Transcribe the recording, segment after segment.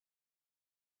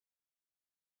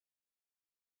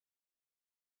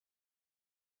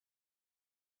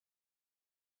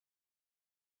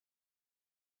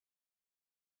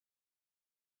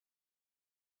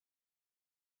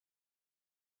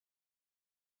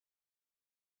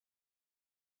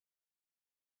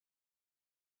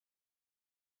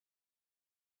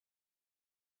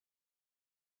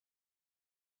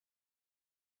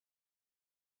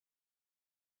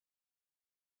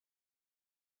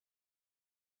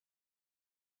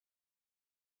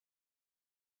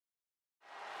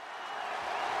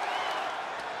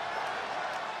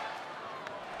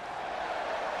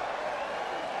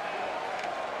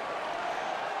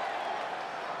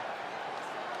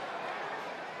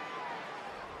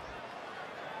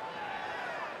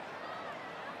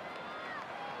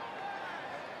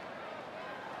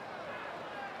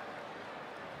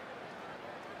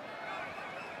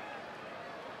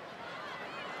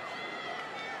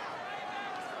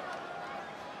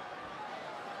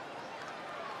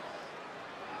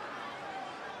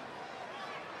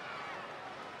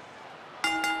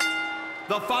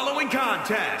The following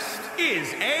contest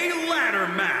is a ladder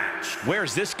match.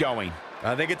 Where's this going?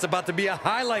 I think it's about to be a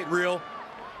highlight reel.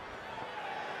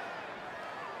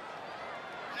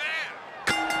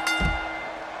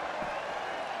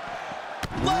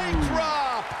 Leg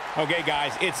drop! Okay,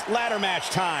 guys, it's ladder match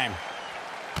time.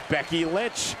 Becky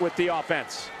Lynch with the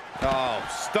offense. Oh,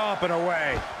 stomping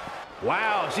away.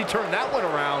 Wow, she turned that one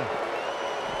around.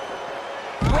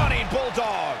 Running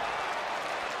bulldog.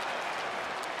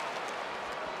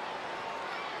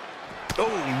 Oh,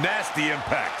 nasty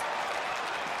impact.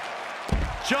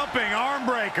 Jumping arm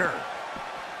breaker.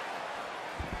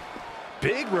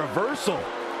 Big reversal.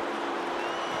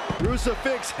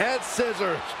 Crucifix head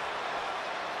scissors.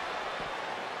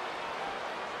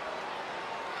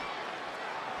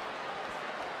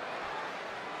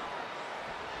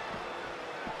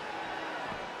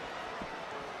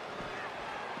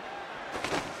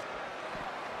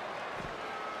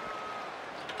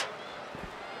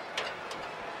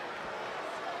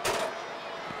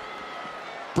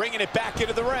 Bringing it back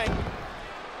into the ring.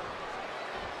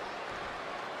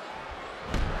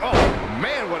 Oh,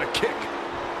 man, what a kick.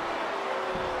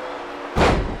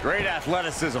 Great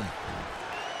athleticism.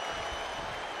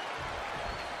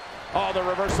 Oh, the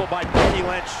reversal by Becky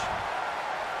Lynch.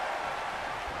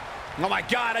 Oh, my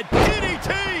God, a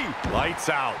DDT! Lights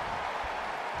out.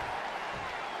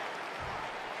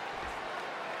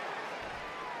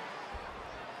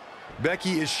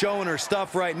 Becky is showing her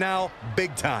stuff right now,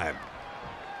 big time.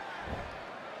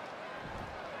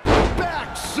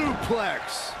 Back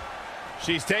suplex.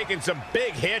 She's taking some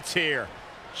big hits here.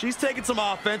 She's taking some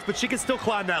offense, but she can still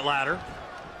climb that ladder.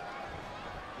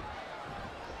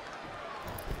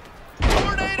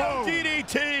 Tornado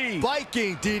DDT!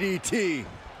 Viking DDT.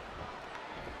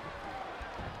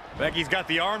 Becky's got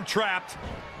the arm trapped.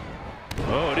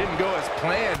 Oh, it didn't go as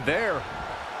planned there.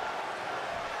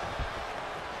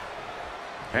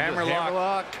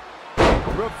 Hammerlock.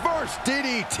 Reverse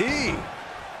DDT.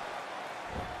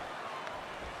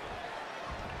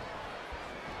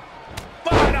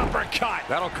 Fine uppercut.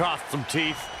 That'll cost some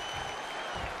teeth.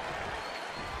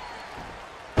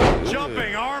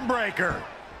 Jumping arm breaker.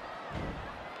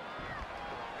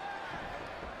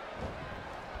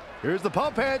 Here's the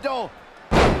pump handle.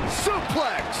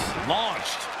 Suplex.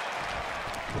 Launched.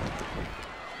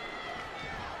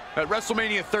 At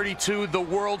WrestleMania 32, the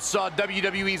world saw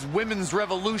WWE's Women's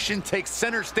Revolution take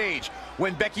center stage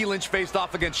when Becky Lynch faced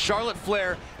off against Charlotte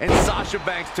Flair and Sasha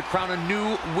Banks to crown a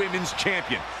new women's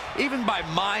champion. Even by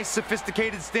my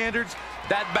sophisticated standards,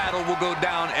 that battle will go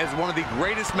down as one of the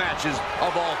greatest matches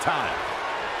of all time.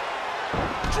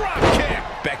 Drop kick.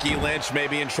 Becky Lynch may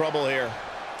be in trouble here.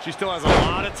 She still has a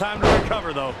lot of time to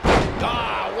recover, though.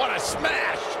 Ah, what a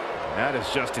smash! That is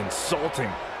just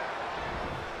insulting.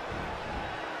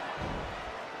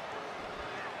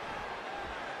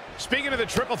 Speaking of the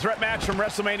triple threat match from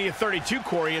WrestleMania 32,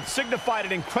 Corey, it signified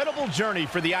an incredible journey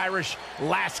for the Irish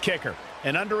last kicker.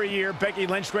 In under a year, Becky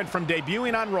Lynch went from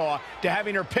debuting on Raw to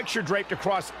having her picture draped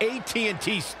across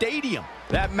AT&T Stadium.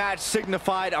 That match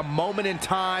signified a moment in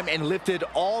time and lifted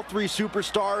all three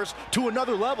superstars to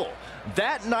another level.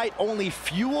 That night only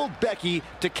fueled Becky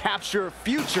to capture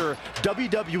future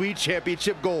WWE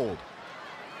Championship gold.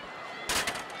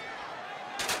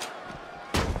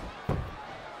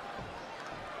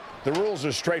 The rules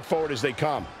are straightforward as they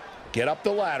come. Get up the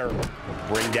ladder,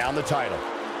 bring down the title.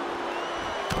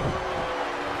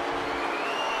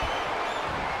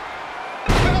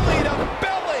 Belly to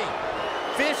belly!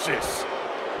 Vicious.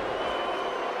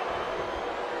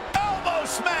 Elbow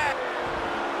smack!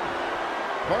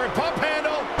 Or pump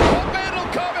handle! Pump handle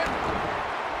coming!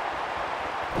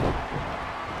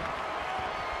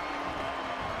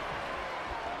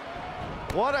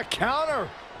 What a counter.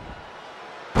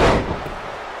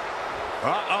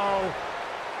 Uh-oh.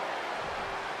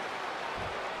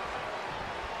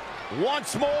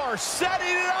 Once more, setting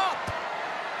it up!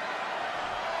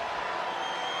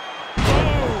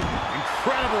 Boom!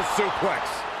 Incredible suplex.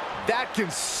 That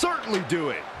can certainly do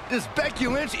it. Does Becky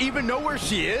Lynch even know where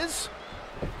she is?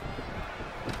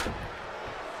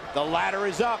 The ladder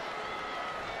is up.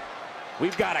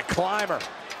 We've got a climber.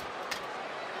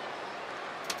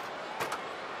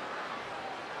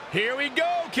 Here we go.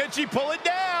 Can she pull it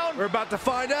down? We're about to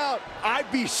find out.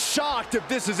 I'd be shocked if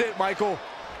this is it, Michael.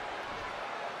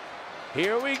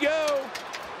 Here we go.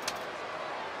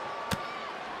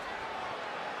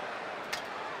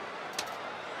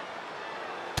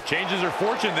 Changes her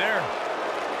fortune there.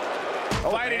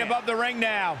 Fighting above the ring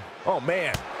now. Oh,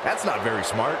 man. That's not very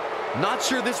smart. Not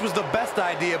sure this was the best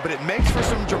idea, but it makes for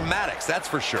some dramatics, that's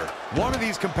for sure. One of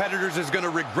these competitors is going to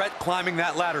regret climbing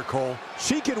that ladder, Cole.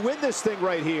 She can win this thing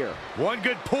right here. One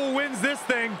good pull wins this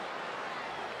thing.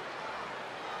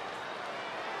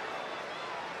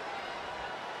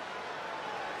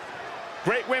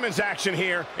 Great women's action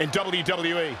here in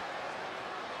WWE.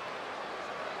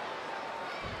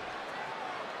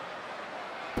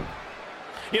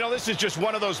 You know, this is just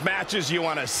one of those matches you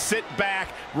want to sit back,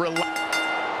 relax.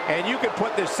 And you can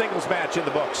put this singles match in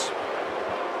the books.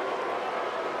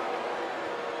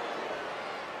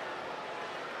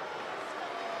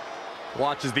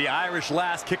 Watch as the Irish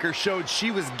last kicker showed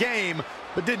she was game,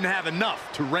 but didn't have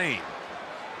enough to reign.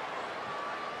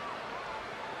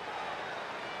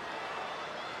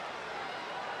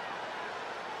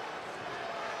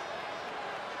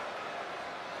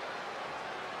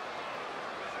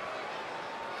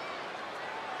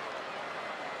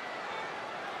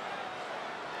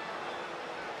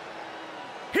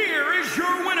 Here is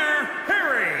your winner,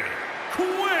 Harley,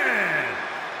 Quinn.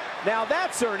 Now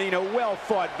that's earning a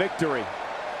well-fought victory.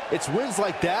 It's wins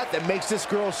like that that makes this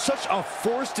girl such a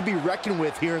force to be reckoned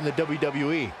with here in the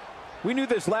WWE. We knew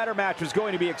this ladder match was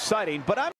going to be exciting, but I'm